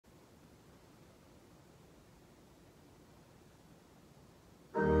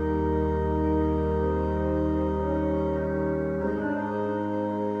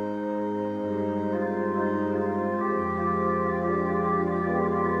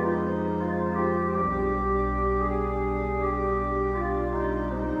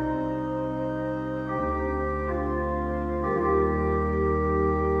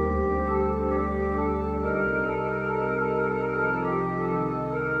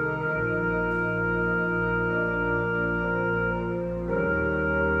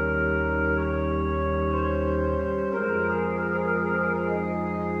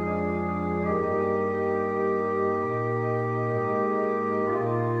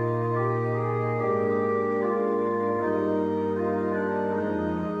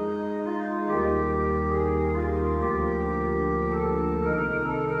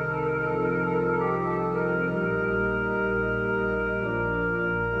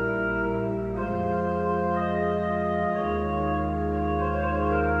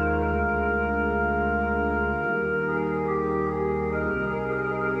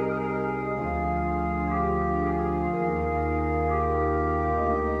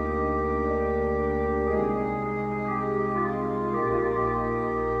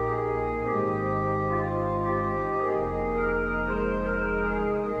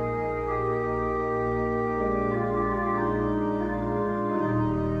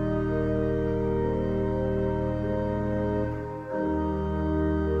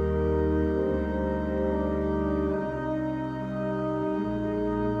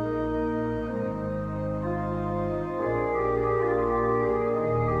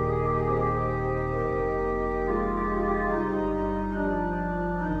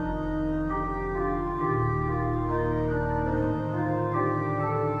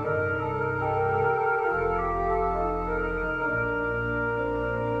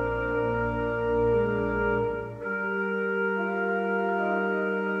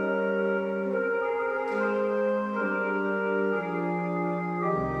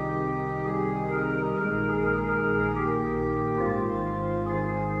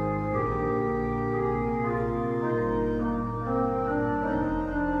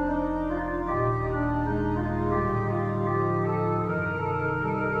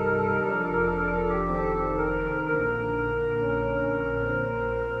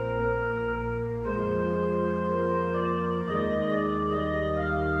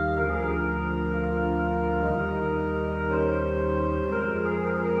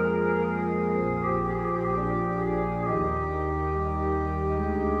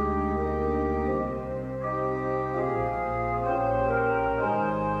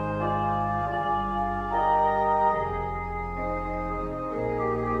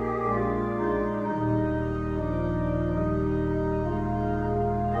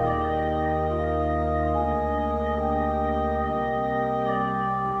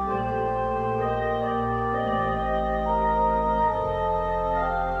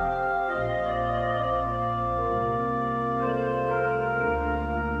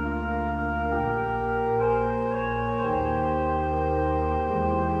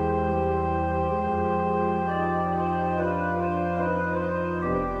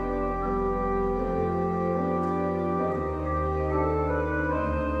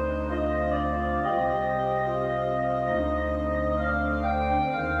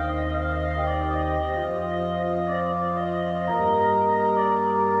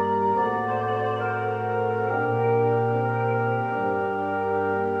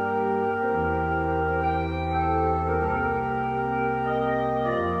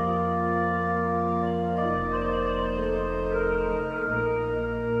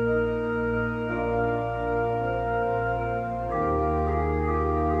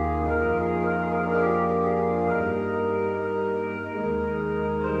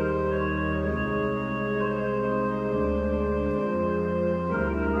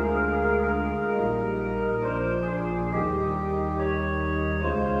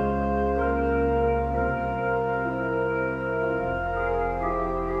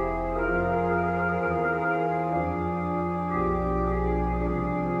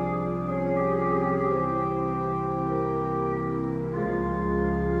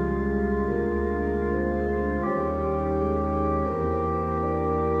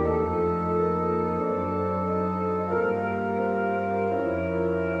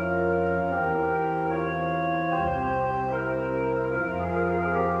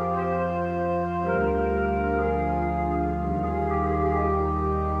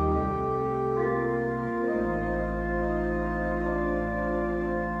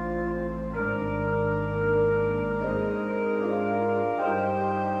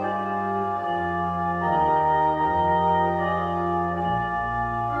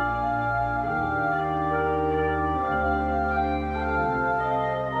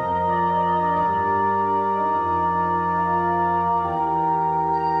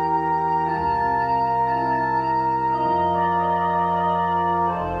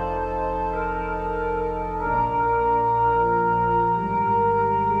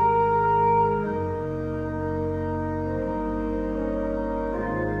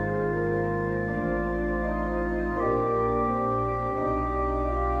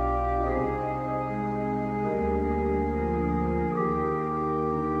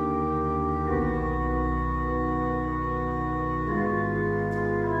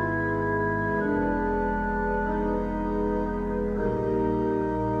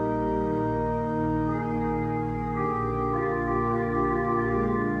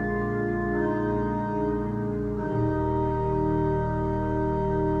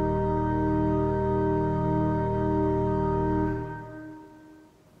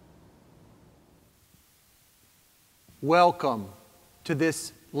Welcome to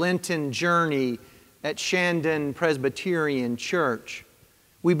this Lenten journey at Shandon Presbyterian Church.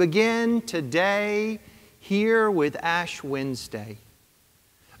 We begin today here with Ash Wednesday.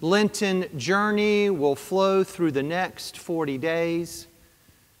 Lenten journey will flow through the next 40 days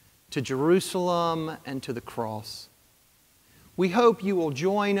to Jerusalem and to the cross. We hope you will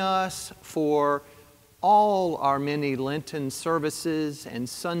join us for all our many Lenten services and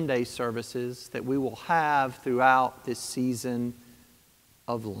Sunday services that we will have throughout this season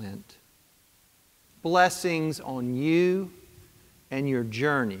of Lent. Blessings on you and your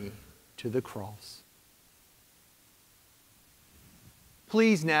journey to the cross.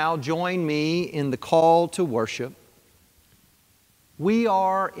 Please now join me in the call to worship. We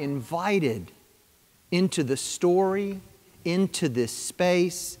are invited into the story, into this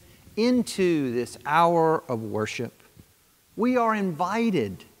space, into this hour of worship. We are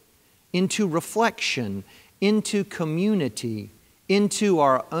invited into reflection, into community, into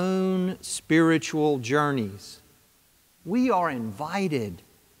our own spiritual journeys. We are invited,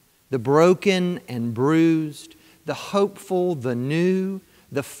 the broken and bruised, the hopeful, the new,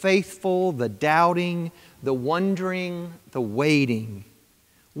 the faithful, the doubting, the wondering, the waiting.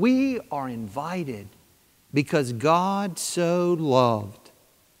 We are invited because God so loved.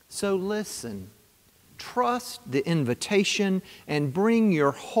 So listen, trust the invitation and bring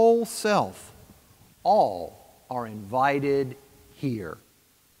your whole self. All are invited here.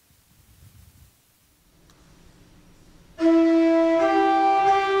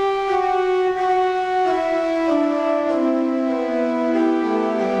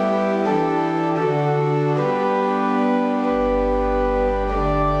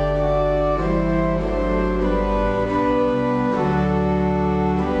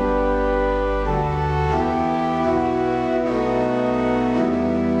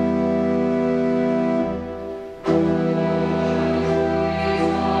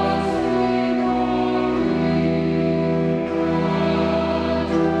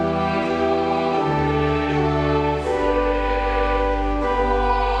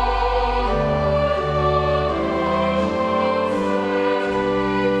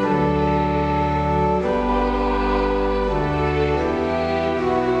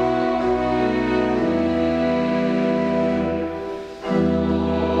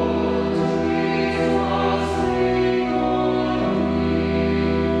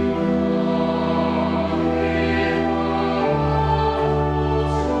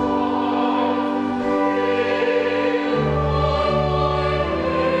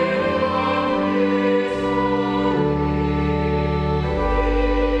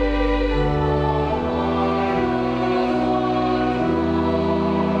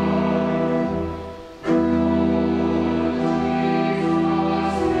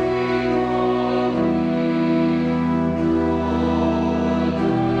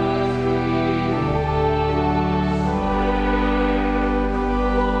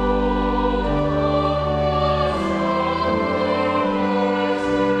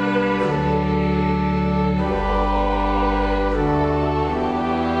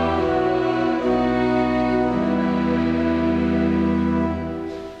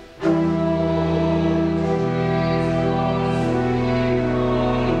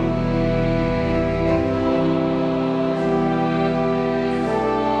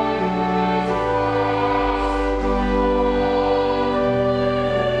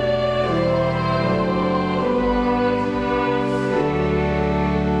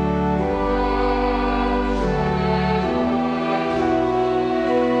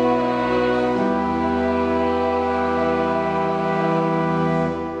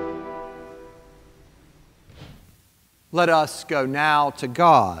 Let us go now to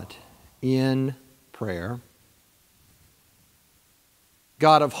God in prayer.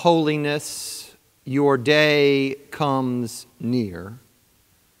 God of holiness, your day comes near,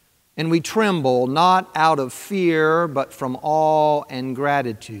 and we tremble not out of fear, but from awe and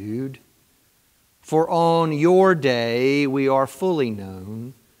gratitude. For on your day we are fully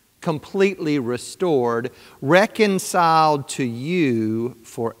known, completely restored, reconciled to you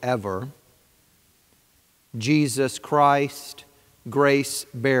forever. Jesus Christ, grace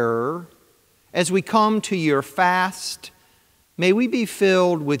bearer, as we come to your fast, may we be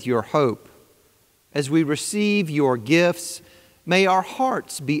filled with your hope. As we receive your gifts, may our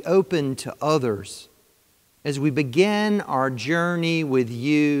hearts be open to others. As we begin our journey with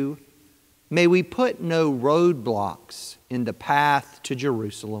you, may we put no roadblocks in the path to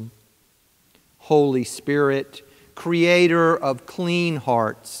Jerusalem. Holy Spirit, creator of clean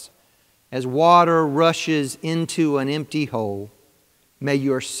hearts, as water rushes into an empty hole, may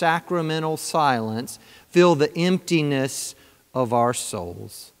your sacramental silence fill the emptiness of our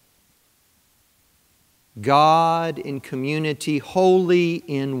souls. God in community, holy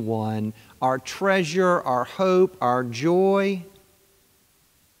in one, our treasure, our hope, our joy,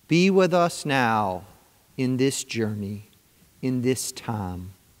 be with us now in this journey, in this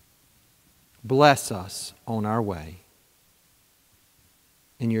time. Bless us on our way.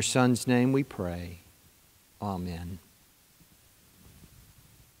 In your Son's name we pray. Amen.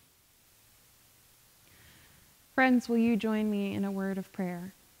 Friends, will you join me in a word of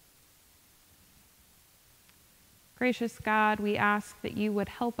prayer? Gracious God, we ask that you would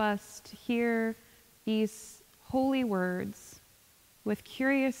help us to hear these holy words with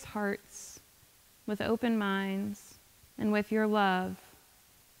curious hearts, with open minds, and with your love.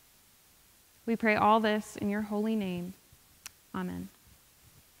 We pray all this in your holy name. Amen.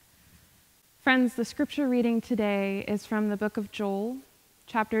 Friends, the scripture reading today is from the book of Joel,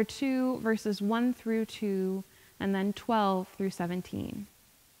 chapter 2, verses 1 through 2, and then 12 through 17.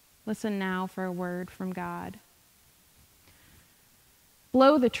 Listen now for a word from God.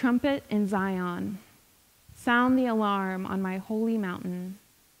 Blow the trumpet in Zion. Sound the alarm on my holy mountain.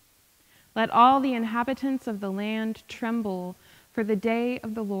 Let all the inhabitants of the land tremble, for the day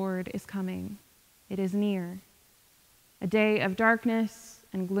of the Lord is coming. It is near. A day of darkness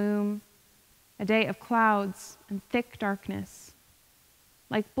and gloom, a day of clouds and thick darkness.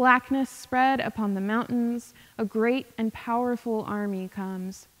 Like blackness spread upon the mountains, a great and powerful army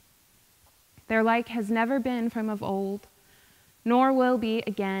comes. Their like has never been from of old, nor will be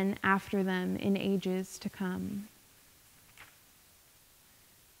again after them in ages to come.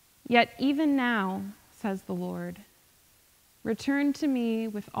 Yet even now, says the Lord, return to me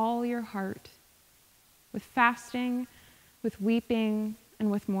with all your heart, with fasting, with weeping, and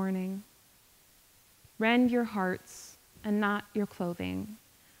with mourning. Rend your hearts and not your clothing.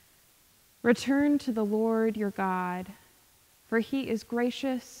 Return to the Lord your God, for he is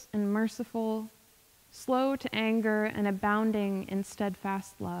gracious and merciful, slow to anger and abounding in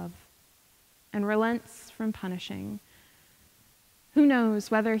steadfast love, and relents from punishing. Who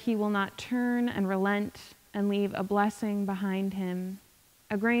knows whether he will not turn and relent and leave a blessing behind him,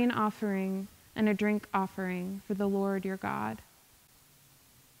 a grain offering and a drink offering for the Lord your God.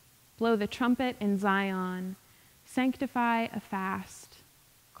 Blow the trumpet in Zion, sanctify a fast,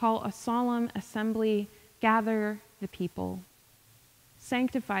 call a solemn assembly, gather the people.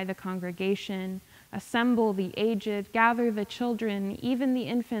 Sanctify the congregation, assemble the aged, gather the children, even the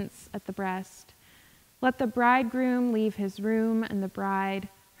infants at the breast. Let the bridegroom leave his room and the bride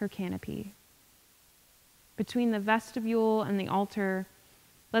her canopy. Between the vestibule and the altar,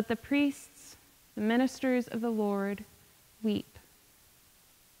 let the priests, the ministers of the Lord, weep.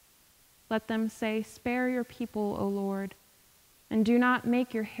 Let them say, spare your people, O Lord, and do not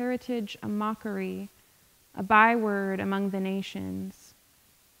make your heritage a mockery, a byword among the nations.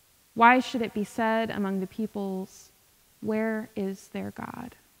 Why should it be said among the peoples, where is their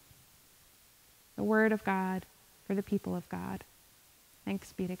God? The word of God for the people of God.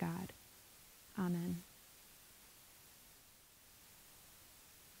 Thanks be to God. Amen.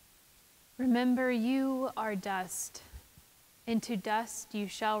 Remember, you are dust, and to dust you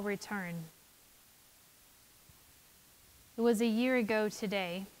shall return. It was a year ago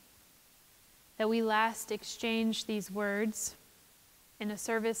today that we last exchanged these words in a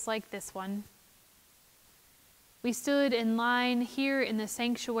service like this one. We stood in line here in the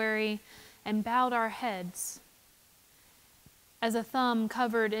sanctuary and bowed our heads as a thumb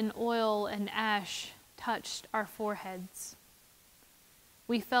covered in oil and ash touched our foreheads.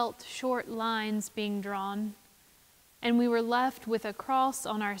 We felt short lines being drawn, and we were left with a cross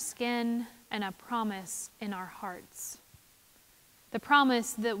on our skin and a promise in our hearts. The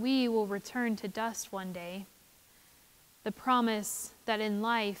promise that we will return to dust one day. The promise that in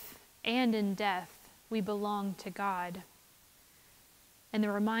life and in death we belong to God. And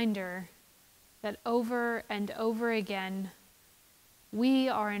the reminder that over and over again we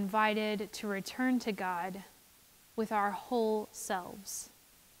are invited to return to God with our whole selves.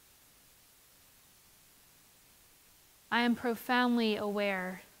 I am profoundly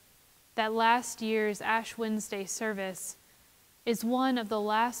aware that last year's Ash Wednesday service is one of the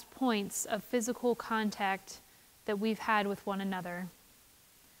last points of physical contact that we've had with one another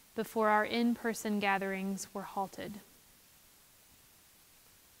before our in-person gatherings were halted.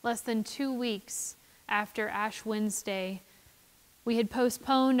 Less than 2 weeks after Ash Wednesday, we had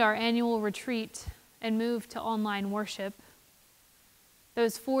postponed our annual retreat and moved to online worship.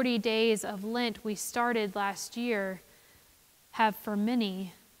 Those 40 days of Lent we started last year have, for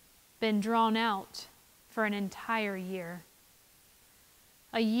many, been drawn out for an entire year.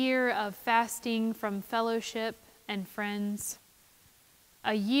 a year of fasting from fellowship and friends,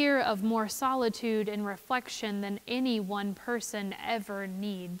 a year of more solitude and reflection than any one person ever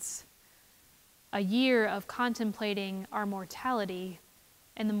needs, a year of contemplating our mortality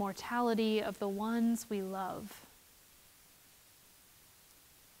and the mortality of the ones we love.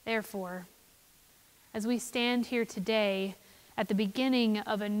 Therefore, as we stand here today at the beginning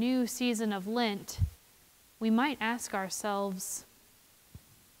of a new season of Lent, we might ask ourselves,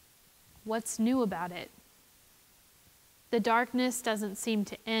 what's new about it? The darkness doesn't seem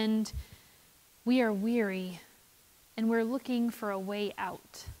to end. We are weary, and we're looking for a way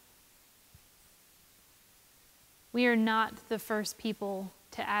out. We are not the first people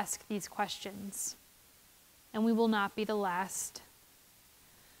to ask these questions, and we will not be the last.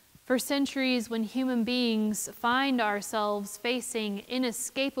 For centuries, when human beings find ourselves facing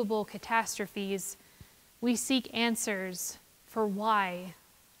inescapable catastrophes, we seek answers for why,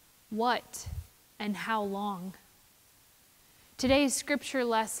 what, and how long. Today's scripture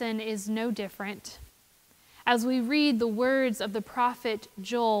lesson is no different. As we read the words of the prophet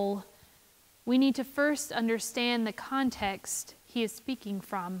Joel, we need to first understand the context he is speaking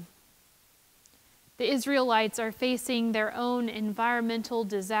from. The Israelites are facing their own environmental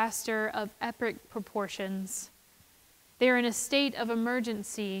disaster of epic proportions. They are in a state of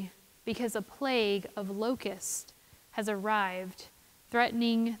emergency because a plague of locusts has arrived,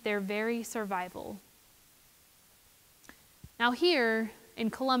 threatening their very survival. Now here in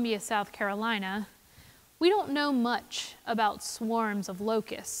Columbia, South Carolina, we don't know much about swarms of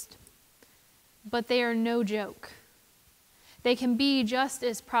locusts, but they are no joke. They can be just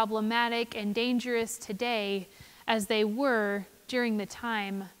as problematic and dangerous today as they were during the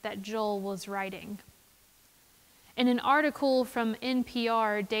time that Joel was writing. In an article from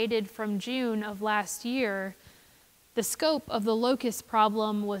NPR dated from June of last year, the scope of the locust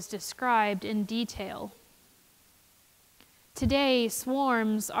problem was described in detail. Today,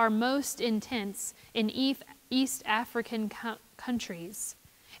 swarms are most intense in East African countries,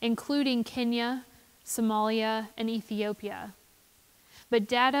 including Kenya, Somalia, and Ethiopia. But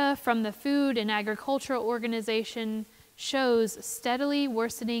data from the Food and Agriculture Organization shows steadily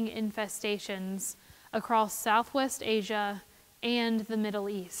worsening infestations across Southwest Asia and the Middle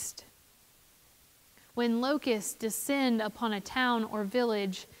East. When locusts descend upon a town or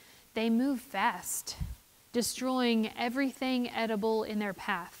village, they move fast, destroying everything edible in their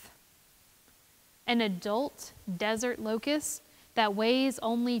path. An adult desert locust that weighs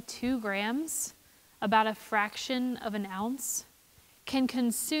only 2 grams, about a fraction of an ounce, can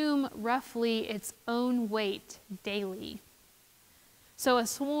consume roughly its own weight daily. So a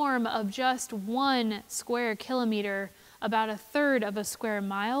swarm of just 1 square kilometer, about a third of a square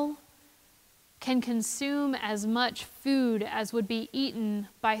mile, can consume as much food as would be eaten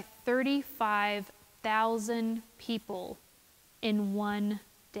by 35,000 people in one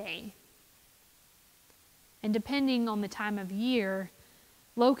day. And depending on the time of year,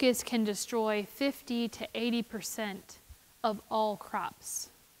 locusts can destroy 50 to 80% of all crops.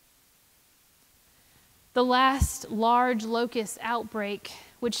 The last large locust outbreak,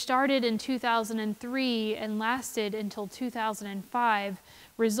 which started in 2003 and lasted until 2005,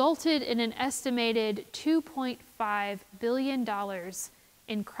 resulted in an estimated $2.5 billion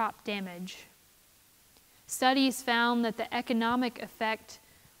in crop damage. Studies found that the economic effect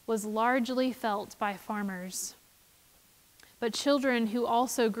was largely felt by farmers. But children who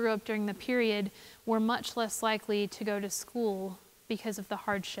also grew up during the period were much less likely to go to school because of the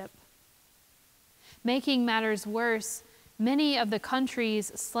hardship. Making matters worse, many of the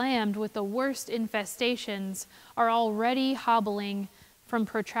countries slammed with the worst infestations are already hobbling from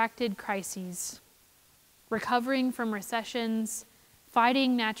protracted crises, recovering from recessions,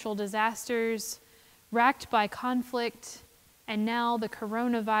 fighting natural disasters, racked by conflict, and now the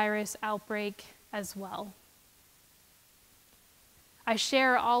coronavirus outbreak as well. I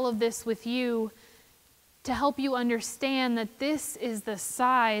share all of this with you to help you understand that this is the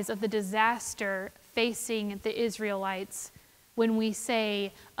size of the disaster facing the Israelites when we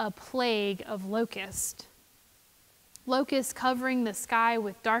say a plague of locusts. Locusts covering the sky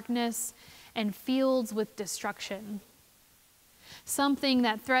with darkness and fields with destruction. Something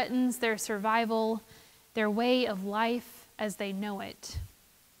that threatens their survival, their way of life as they know it.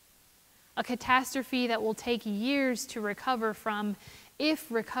 A catastrophe that will take years to recover from,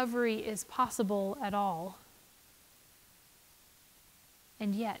 if recovery is possible at all.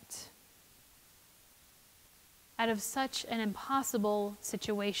 And yet, out of such an impossible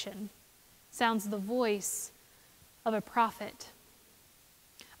situation sounds the voice of a prophet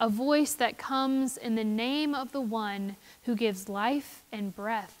a voice that comes in the name of the one who gives life and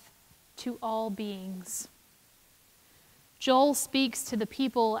breath to all beings. Joel speaks to the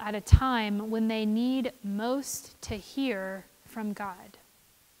people at a time when they need most to hear from God.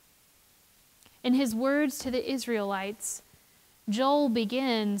 In his words to the Israelites, Joel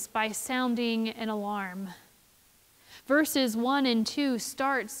begins by sounding an alarm. Verses 1 and 2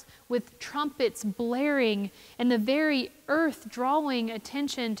 starts with trumpets blaring and the very earth drawing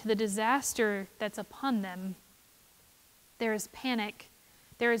attention to the disaster that's upon them. There is panic,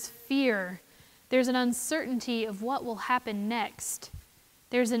 there is fear, there's an uncertainty of what will happen next.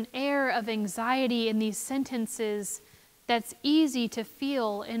 There's an air of anxiety in these sentences that's easy to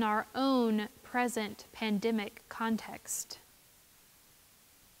feel in our own present pandemic context.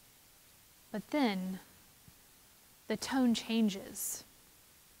 But then, the tone changes.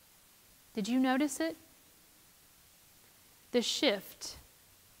 Did you notice it? The shift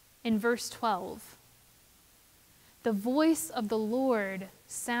in verse 12. The voice of the Lord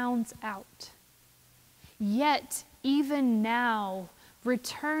sounds out. Yet, even now,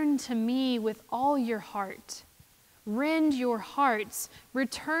 return to me with all your heart. Rend your hearts.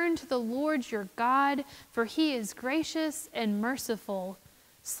 Return to the Lord your God, for he is gracious and merciful,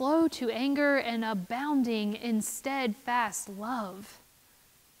 slow to anger and abounding in steadfast love.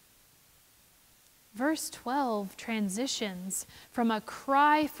 Verse 12 transitions from a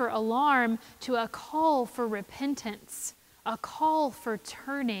cry for alarm to a call for repentance, a call for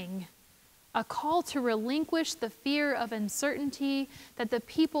turning, a call to relinquish the fear of uncertainty that the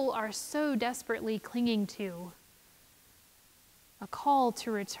people are so desperately clinging to, a call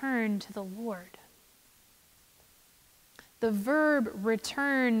to return to the Lord. The verb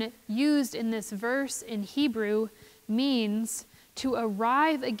return used in this verse in Hebrew means to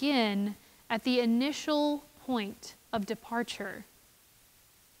arrive again at the initial point of departure.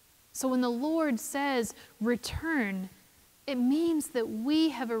 So when the Lord says return, it means that we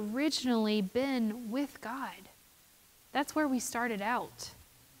have originally been with God. That's where we started out.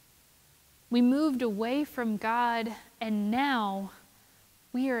 We moved away from God, and now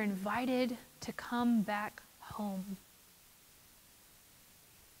we are invited to come back home.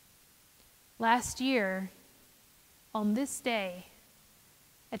 Last year, on this day,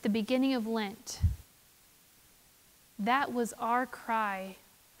 at the beginning of Lent, that was our cry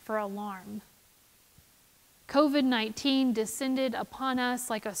for alarm. COVID-19 descended upon us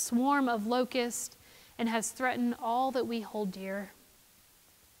like a swarm of locusts and has threatened all that we hold dear.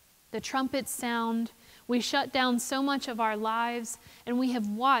 The trumpets sound, we shut down so much of our lives, and we have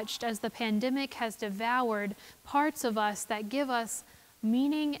watched as the pandemic has devoured parts of us that give us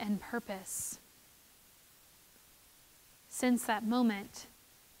meaning and purpose. Since that moment,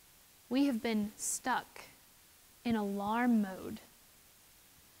 we have been stuck in alarm mode.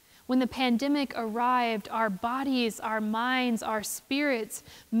 When the pandemic arrived, our bodies, our minds, our spirits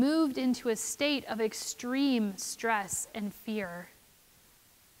moved into a state of extreme stress and fear.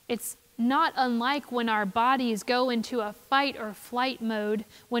 It's not unlike when our bodies go into a fight or flight mode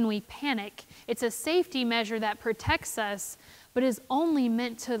when we panic. It's a safety measure that protects us, but is only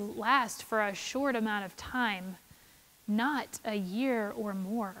meant to last for a short amount of time, not a year or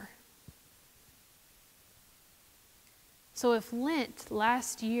more. So if Lent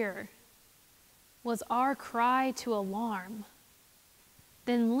last year was our cry to alarm,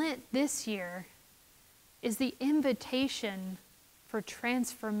 then Lent this year is the invitation for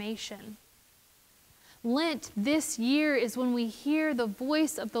transformation. Lent this year is when we hear the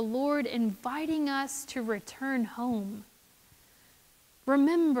voice of the Lord inviting us to return home.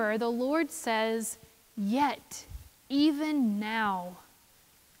 Remember, the Lord says, yet, even now,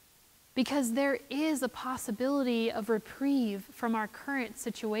 because there is a possibility of reprieve from our current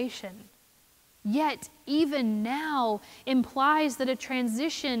situation. Yet, even now implies that a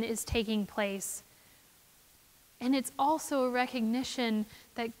transition is taking place. And it's also a recognition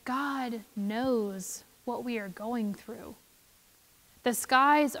that God knows what we are going through. The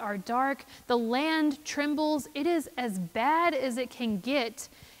skies are dark, the land trembles, it is as bad as it can get,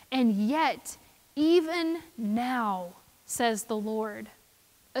 and yet, even now, says the Lord,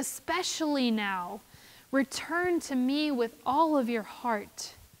 especially now, return to me with all of your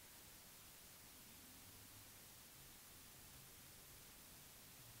heart.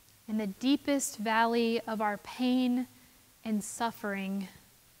 In the deepest valley of our pain and suffering,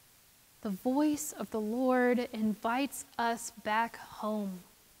 the voice of the Lord invites us back home,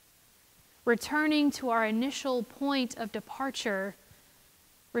 returning to our initial point of departure,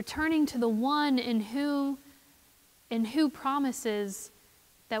 returning to the one in who promises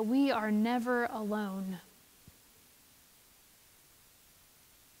that we are never alone.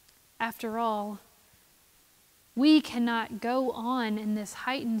 After all, we cannot go on in this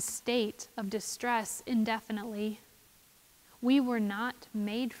heightened state of distress indefinitely. We were not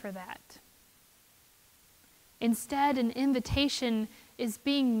made for that. Instead, an invitation is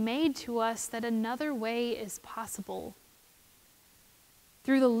being made to us that another way is possible.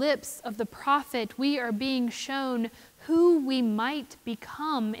 Through the lips of the prophet, we are being shown who we might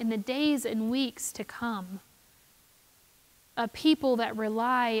become in the days and weeks to come. A people that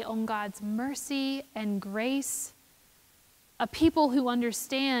rely on God's mercy and grace. A people who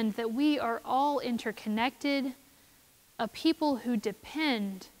understand that we are all interconnected. A people who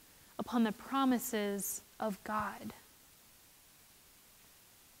depend upon the promises of God.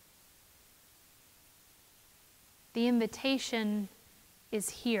 The invitation is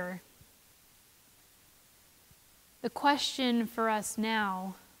here. The question for us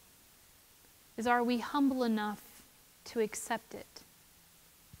now is, are we humble enough to accept it?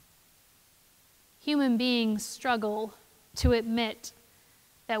 Human beings struggle to admit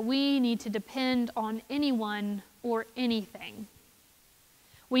that we need to depend on anyone or anything.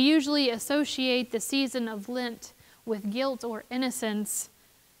 We usually associate the season of Lent with guilt or innocence,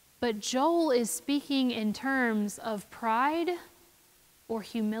 but Joel is speaking in terms of pride or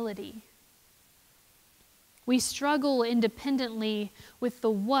humility. We struggle independently with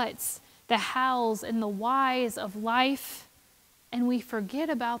the whats, the hows, and the whys of life, and we forget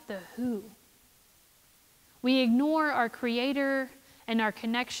about the who. We ignore our Creator and our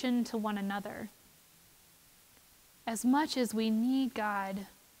connection to one another. As much as we need God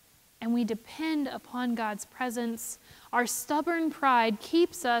and we depend upon God's presence, our stubborn pride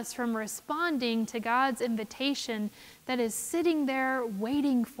keeps us from responding to God's invitation that is sitting there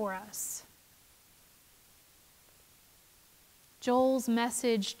waiting for us. Joel's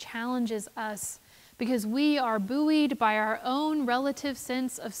message challenges us because we are buoyed by our own relative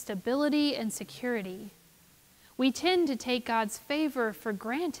sense of stability and security. We tend to take God's favor for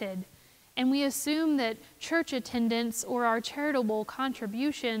granted, and we assume that church attendance or our charitable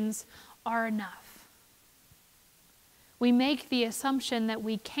contributions are enough. We make the assumption that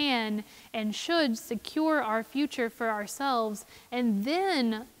we can and should secure our future for ourselves and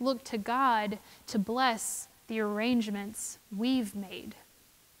then look to God to bless the arrangements we've made,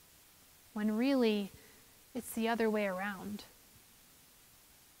 when really it's the other way around.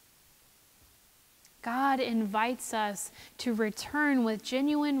 God invites us to return with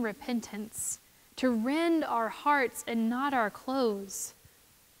genuine repentance, to rend our hearts and not our clothes.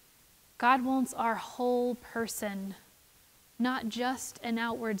 God wants our whole person, not just an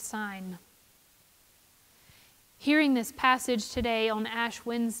outward sign. Hearing this passage today on Ash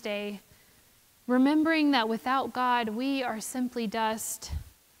Wednesday, remembering that without God we are simply dust,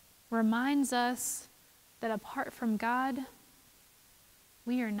 reminds us that apart from God,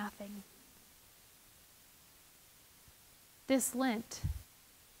 we are nothing. This Lent,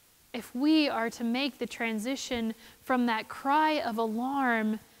 if we are to make the transition from that cry of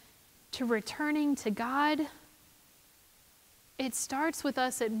alarm to returning to God, it starts with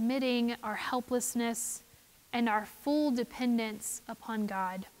us admitting our helplessness and our full dependence upon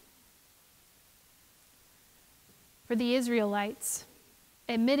God. For the Israelites,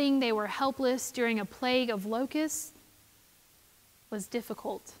 admitting they were helpless during a plague of locusts was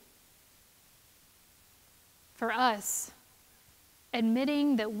difficult. For us,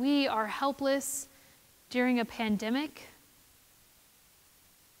 admitting that we are helpless during a pandemic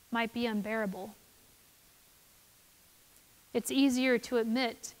might be unbearable. It's easier to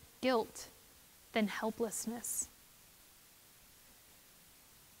admit guilt than helplessness.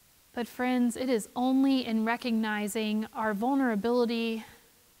 But friends, it is only in recognizing our vulnerability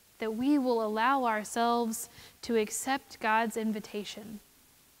that we will allow ourselves to accept God's invitation.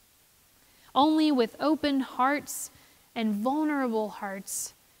 Only with open hearts and vulnerable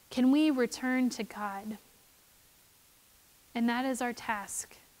hearts can we return to God. And that is our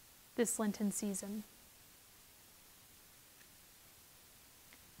task this Lenten season.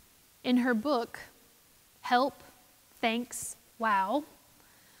 In her book, Help, Thanks, Wow,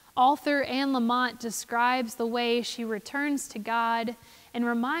 author Anne Lamott describes the way she returns to God and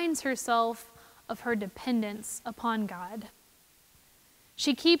reminds herself of her dependence upon God.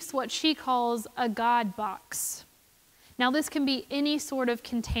 She keeps what she calls a God box. Now, this can be any sort of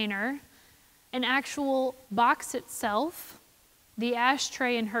container, an actual box itself, the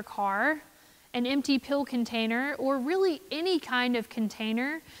ashtray in her car, an empty pill container, or really any kind of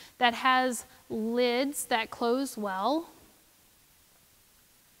container that has lids that close well.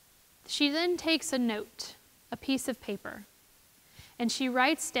 She then takes a note, a piece of paper, and she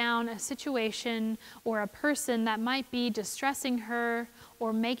writes down a situation or a person that might be distressing her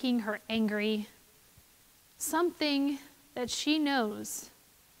or making her angry, something that she knows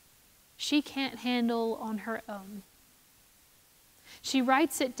she can't handle on her own. She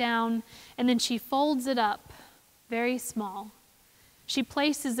writes it down and then she folds it up very small. She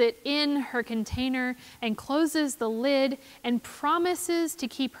places it in her container and closes the lid and promises to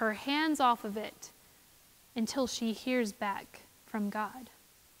keep her hands off of it until she hears back from God.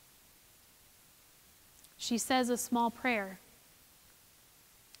 She says a small prayer.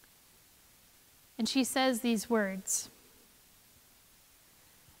 And she says these words: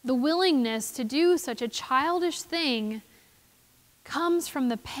 "The willingness to do such a childish thing comes from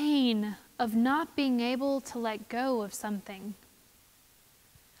the pain of not being able to let go of something.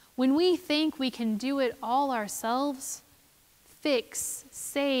 When we think we can do it all ourselves, fix,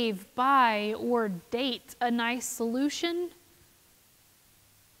 save, buy, or date a nice solution,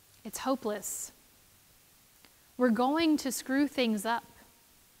 it's hopeless. We're going to screw things up.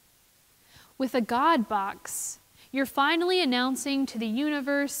 With a God box, you're finally announcing to the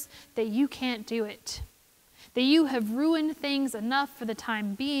universe that you can't do it, that you have ruined things enough for the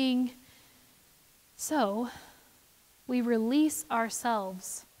time being. So, we release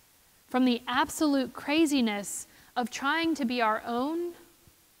ourselves from the absolute craziness of trying to be our own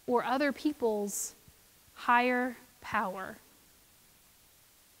or other people's higher power."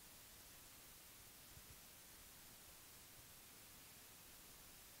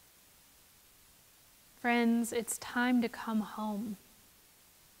 Friends, it's time to come home.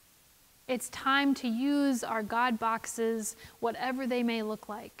 It's time to use our God boxes, whatever they may look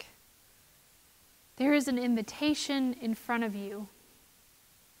like. There is an invitation in front of you,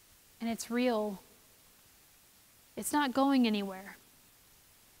 and it's real. It's not going anywhere.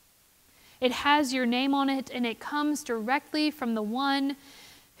 It has your name on it, and it comes directly from the one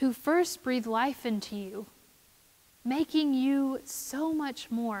who first breathed life into you, making you so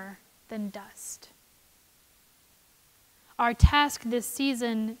much more than dust. Our task this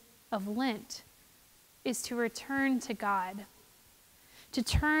season of Lent is to return to God, to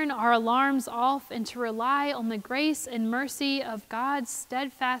turn our alarms off and to rely on the grace and mercy of God's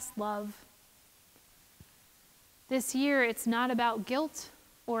steadfast love. This year, it's not about guilt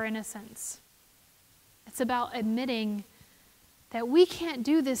or innocence. It's about admitting that we can't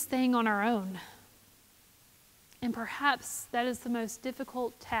do this thing on our own. And perhaps that is the most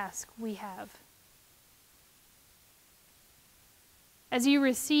difficult task we have. As you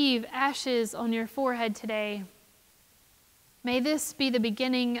receive ashes on your forehead today, may this be the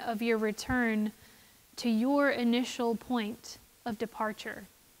beginning of your return to your initial point of departure.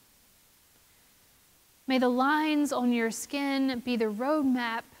 May the lines on your skin be the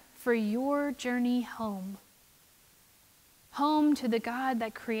roadmap for your journey home. Home to the God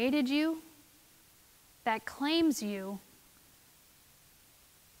that created you, that claims you,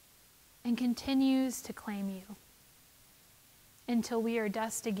 and continues to claim you until we are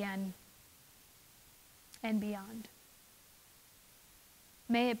dust again and beyond.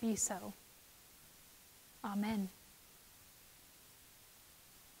 May it be so. Amen.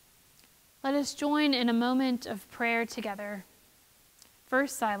 Let us join in a moment of prayer together.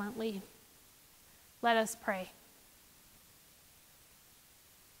 First silently. Let us pray.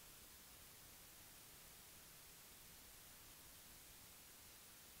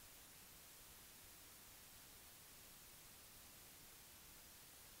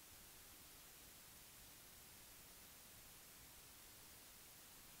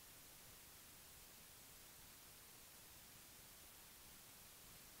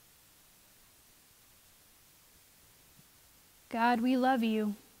 God, we love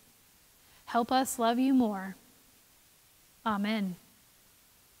you. Help us love you more. Amen.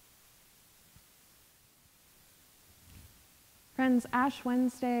 Friends, Ash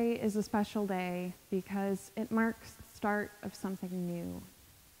Wednesday is a special day because it marks the start of something new.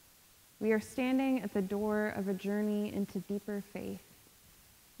 We are standing at the door of a journey into deeper faith,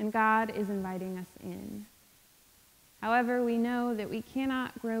 and God is inviting us in. However, we know that we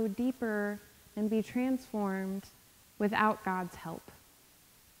cannot grow deeper and be transformed without God's help.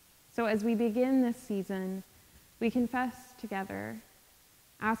 So as we begin this season, we confess together,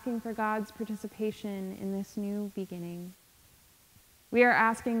 asking for God's participation in this new beginning. We are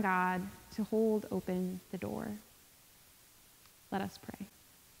asking God to hold open the door. Let us pray.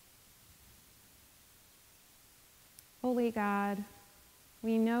 Holy God,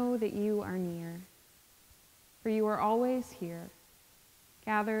 we know that you are near, for you are always here,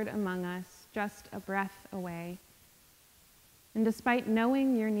 gathered among us, just a breath away. And despite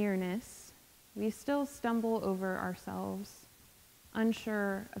knowing your nearness, we still stumble over ourselves,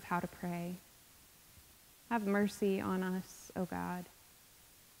 unsure of how to pray. Have mercy on us, O God.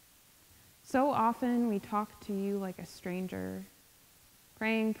 So often we talk to you like a stranger,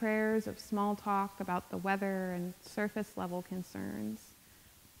 praying prayers of small talk about the weather and surface-level concerns.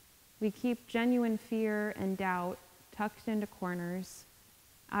 We keep genuine fear and doubt tucked into corners,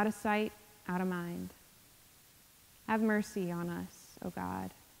 out of sight, out of mind. Have mercy on us, O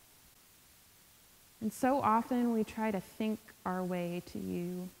God. And so often we try to think our way to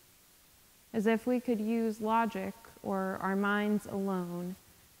you, as if we could use logic or our minds alone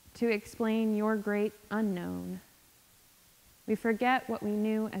to explain your great unknown. We forget what we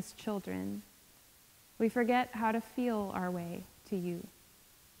knew as children. We forget how to feel our way to you.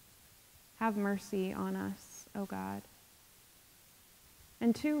 Have mercy on us, O God.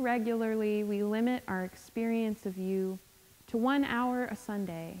 And too regularly we limit our experience of you to 1 hour a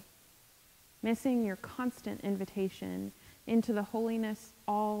Sunday, missing your constant invitation into the holiness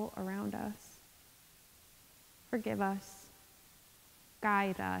all around us. Forgive us.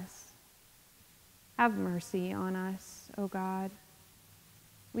 Guide us. Have mercy on us, O God.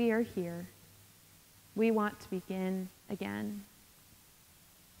 We are here. We want to begin again.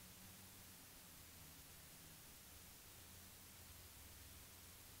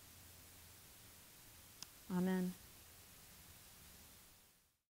 Amen.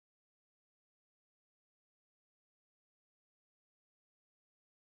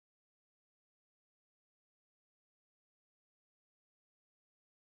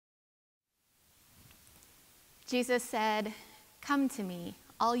 Jesus said, "Come to me,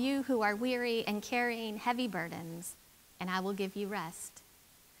 all you who are weary and carrying heavy burdens, and I will give you rest."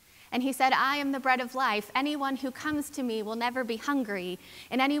 And he said, "I am the bread of life. Anyone who comes to me will never be hungry,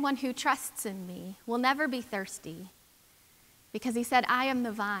 and anyone who trusts in me will never be thirsty." Because he said, "I am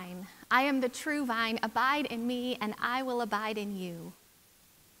the vine. I am the true vine. Abide in me, and I will abide in you."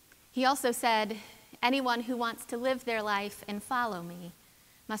 He also said, "Anyone who wants to live their life and follow me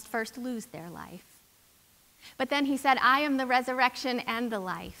must first lose their life." But then he said, "I am the resurrection and the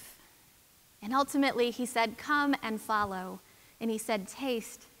life." And ultimately he said, "Come and follow." And he said,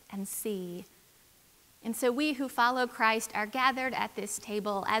 "Taste and see." And so we who follow Christ are gathered at this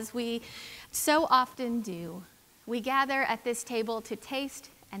table as we so often do. We gather at this table to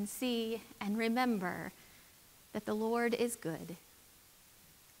taste and see and remember that the Lord is good.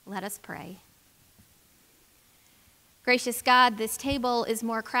 Let us pray. Gracious God, this table is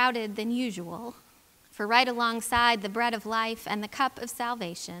more crowded than usual. For right alongside the bread of life and the cup of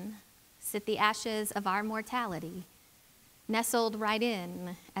salvation sit the ashes of our mortality, nestled right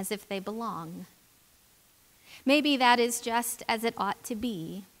in as if they belong. Maybe that is just as it ought to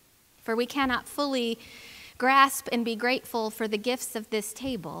be, for we cannot fully grasp and be grateful for the gifts of this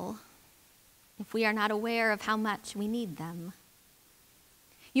table if we are not aware of how much we need them.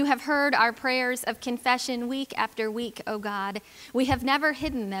 You have heard our prayers of confession week after week, O God. We have never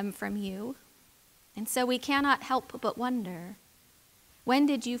hidden them from you. And so we cannot help but wonder, when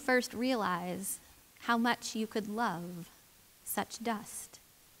did you first realize how much you could love such dust?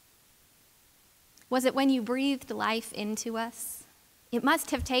 Was it when you breathed life into us? It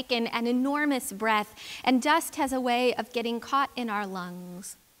must have taken an enormous breath, and dust has a way of getting caught in our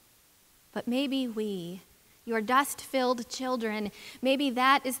lungs. But maybe we, your dust-filled children, maybe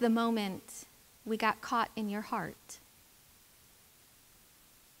that is the moment we got caught in your heart.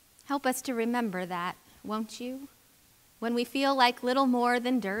 Help us to remember that, won't you? When we feel like little more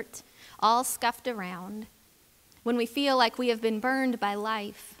than dirt, all scuffed around. When we feel like we have been burned by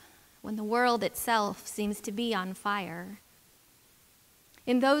life. When the world itself seems to be on fire.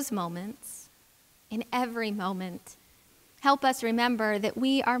 In those moments, in every moment, help us remember that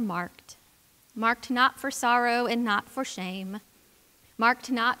we are marked. Marked not for sorrow and not for shame.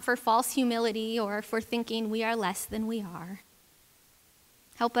 Marked not for false humility or for thinking we are less than we are.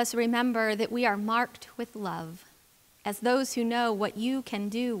 Help us remember that we are marked with love, as those who know what you can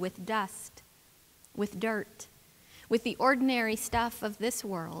do with dust, with dirt, with the ordinary stuff of this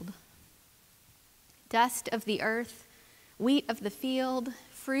world. Dust of the earth, wheat of the field,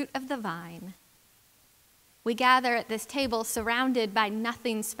 fruit of the vine. We gather at this table surrounded by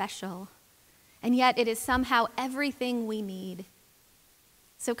nothing special, and yet it is somehow everything we need.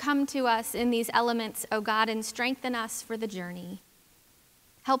 So come to us in these elements, O God, and strengthen us for the journey.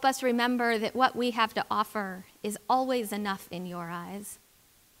 Help us remember that what we have to offer is always enough in your eyes.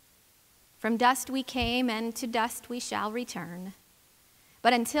 From dust we came, and to dust we shall return.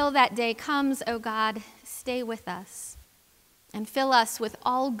 But until that day comes, O God, stay with us and fill us with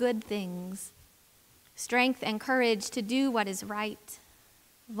all good things, strength and courage to do what is right,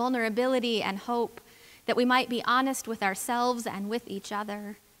 vulnerability and hope, that we might be honest with ourselves and with each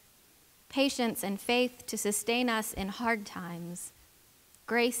other, patience and faith to sustain us in hard times,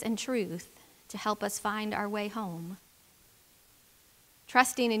 grace and truth to help us find our way home.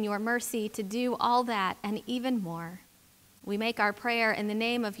 Trusting in your mercy to do all that and even more, we make our prayer in the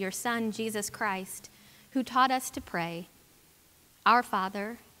name of your Son, Jesus Christ, who taught us to pray, Our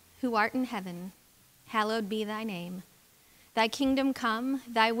Father, who art in heaven, hallowed be thy name. Thy kingdom come,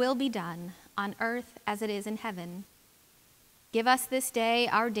 thy will be done, on earth as it is in heaven. Give us this day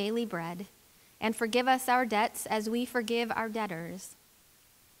our daily bread, and forgive us our debts as we forgive our debtors.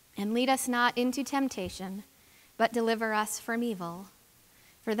 And lead us not into temptation, but deliver us from evil.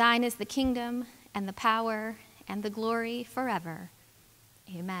 For thine is the kingdom, and the power, and the glory forever.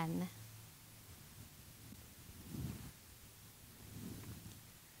 Amen.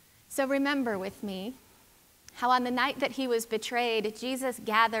 So remember with me how on the night that he was betrayed, Jesus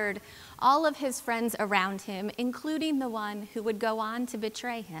gathered all of his friends around him, including the one who would go on to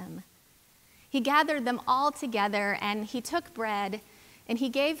betray him. He gathered them all together, and he took bread, and he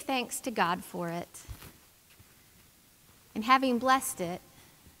gave thanks to God for it. And having blessed it,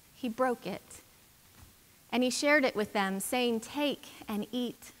 he broke it, and he shared it with them, saying, Take and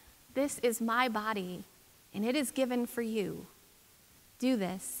eat. This is my body, and it is given for you. Do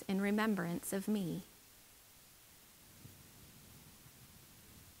this in remembrance of me.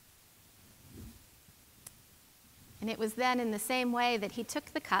 And it was then in the same way that he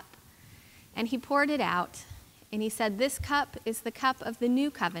took the cup and he poured it out, and he said, This cup is the cup of the new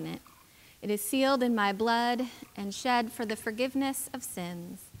covenant. It is sealed in my blood and shed for the forgiveness of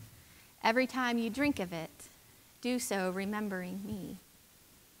sins. Every time you drink of it, do so remembering me.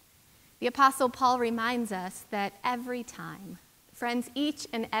 The Apostle Paul reminds us that every time, friends, each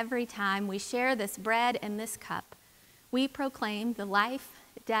and every time we share this bread and this cup, we proclaim the life,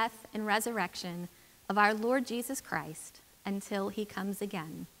 death, and resurrection of our Lord Jesus Christ until he comes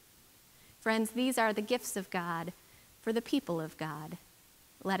again. Friends, these are the gifts of God for the people of God.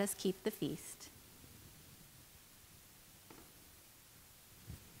 Let us keep the feast.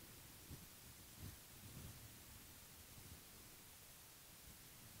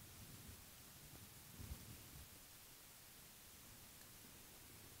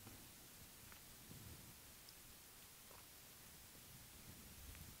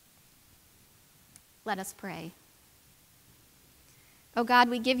 Let us pray. Oh God,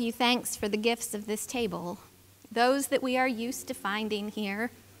 we give you thanks for the gifts of this table, those that we are used to finding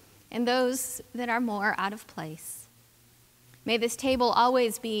here, and those that are more out of place. May this table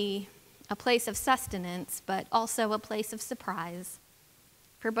always be a place of sustenance, but also a place of surprise,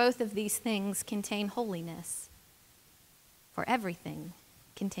 for both of these things contain holiness, for everything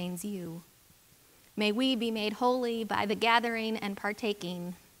contains you. May we be made holy by the gathering and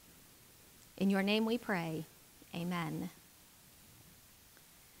partaking. In your name we pray, amen.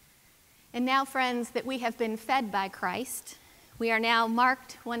 And now, friends, that we have been fed by Christ, we are now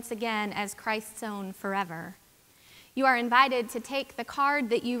marked once again as Christ's own forever. You are invited to take the card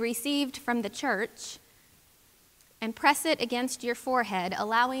that you received from the church and press it against your forehead,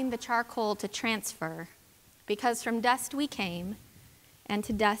 allowing the charcoal to transfer, because from dust we came, and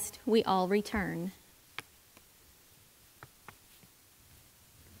to dust we all return.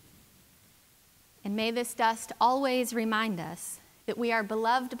 And may this dust always remind us that we are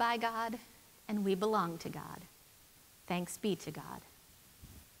beloved by God and we belong to God. Thanks be to God.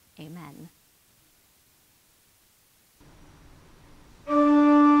 Amen.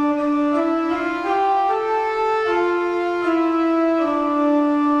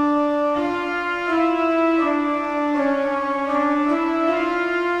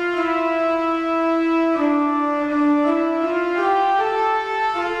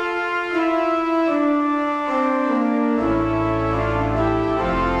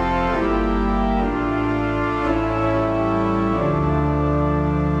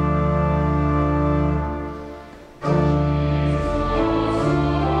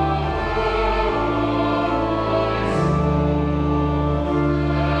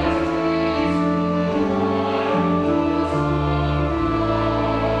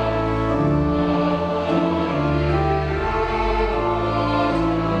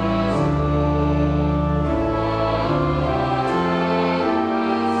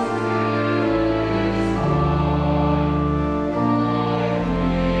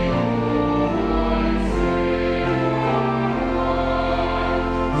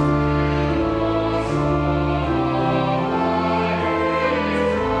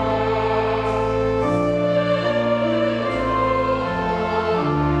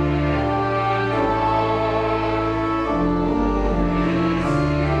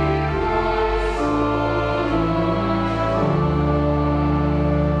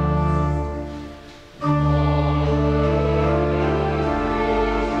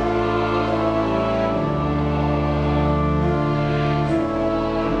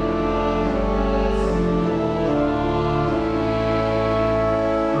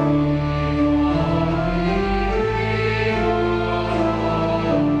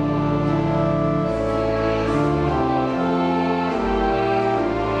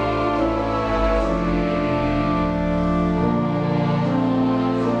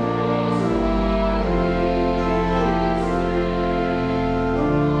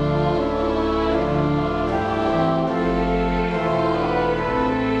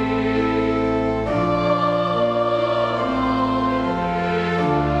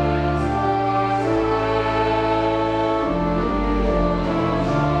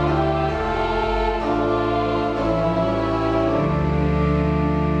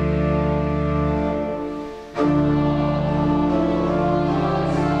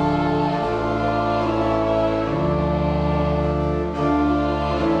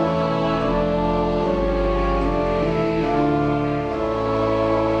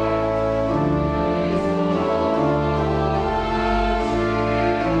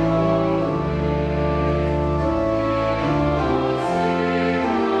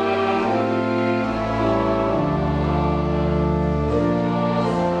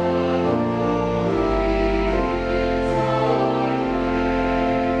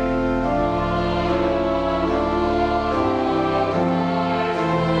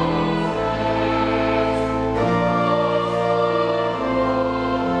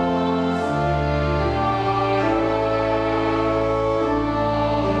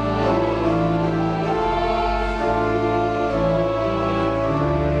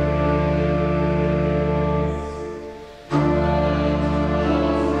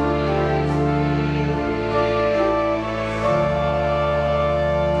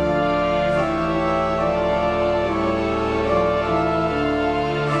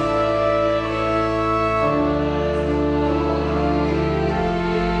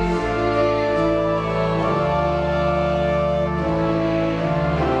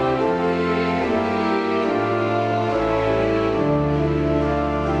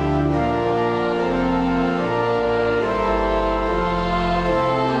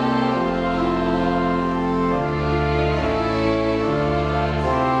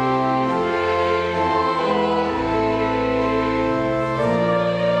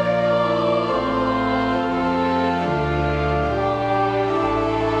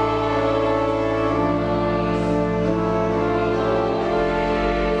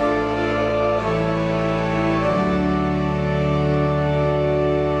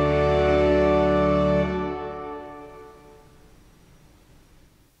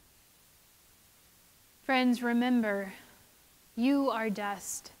 Friends, remember, you are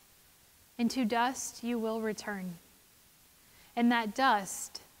dust, and to dust you will return. And that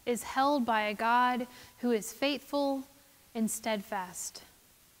dust is held by a God who is faithful and steadfast.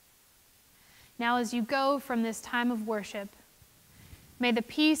 Now, as you go from this time of worship, may the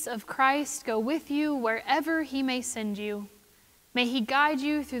peace of Christ go with you wherever he may send you. May he guide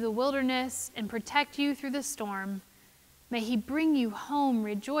you through the wilderness and protect you through the storm. May he bring you home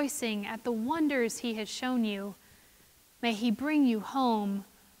rejoicing at the wonders he has shown you. May he bring you home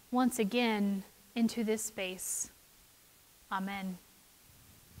once again into this space. Amen.